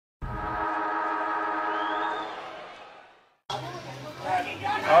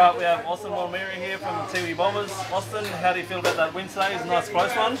have Austin Wonaeamirri here from the TIO Bombers. Austin, how do you feel about that win today? It's a nice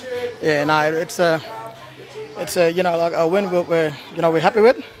close one. Yeah, no, it's a like a win we're happy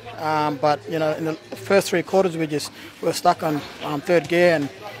with. But in the first 3 quarters we're stuck on third gear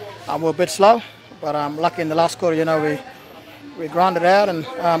and we're a bit slow. But lucky in the last quarter, we grinded out and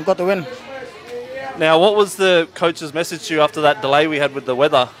got the win. Now, what was the coach's message to you after that delay we had with the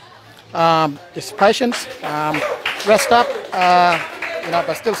weather? Just patience, rest up,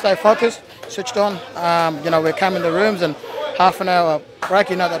 but still stay focused, switched on. We came in the rooms and half an hour break,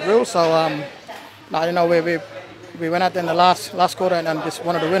 that rule. So, we went out there in the last quarter and just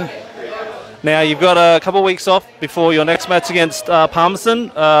wanted to win. Now, you've got a couple of weeks off before your next match against Palmerston.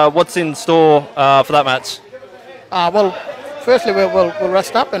 What's in store for that match? Well, firstly, we'll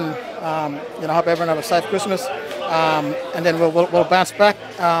rest up and hope everyone have a safe Christmas. And then we'll bounce back.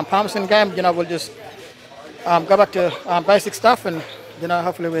 Palmerston game, we'll just go back to basic stuff, and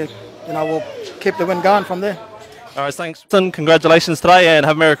hopefully we'll keep the win going from there. All right, thanks. Congratulations today, and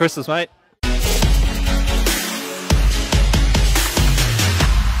have a Merry Christmas, mate.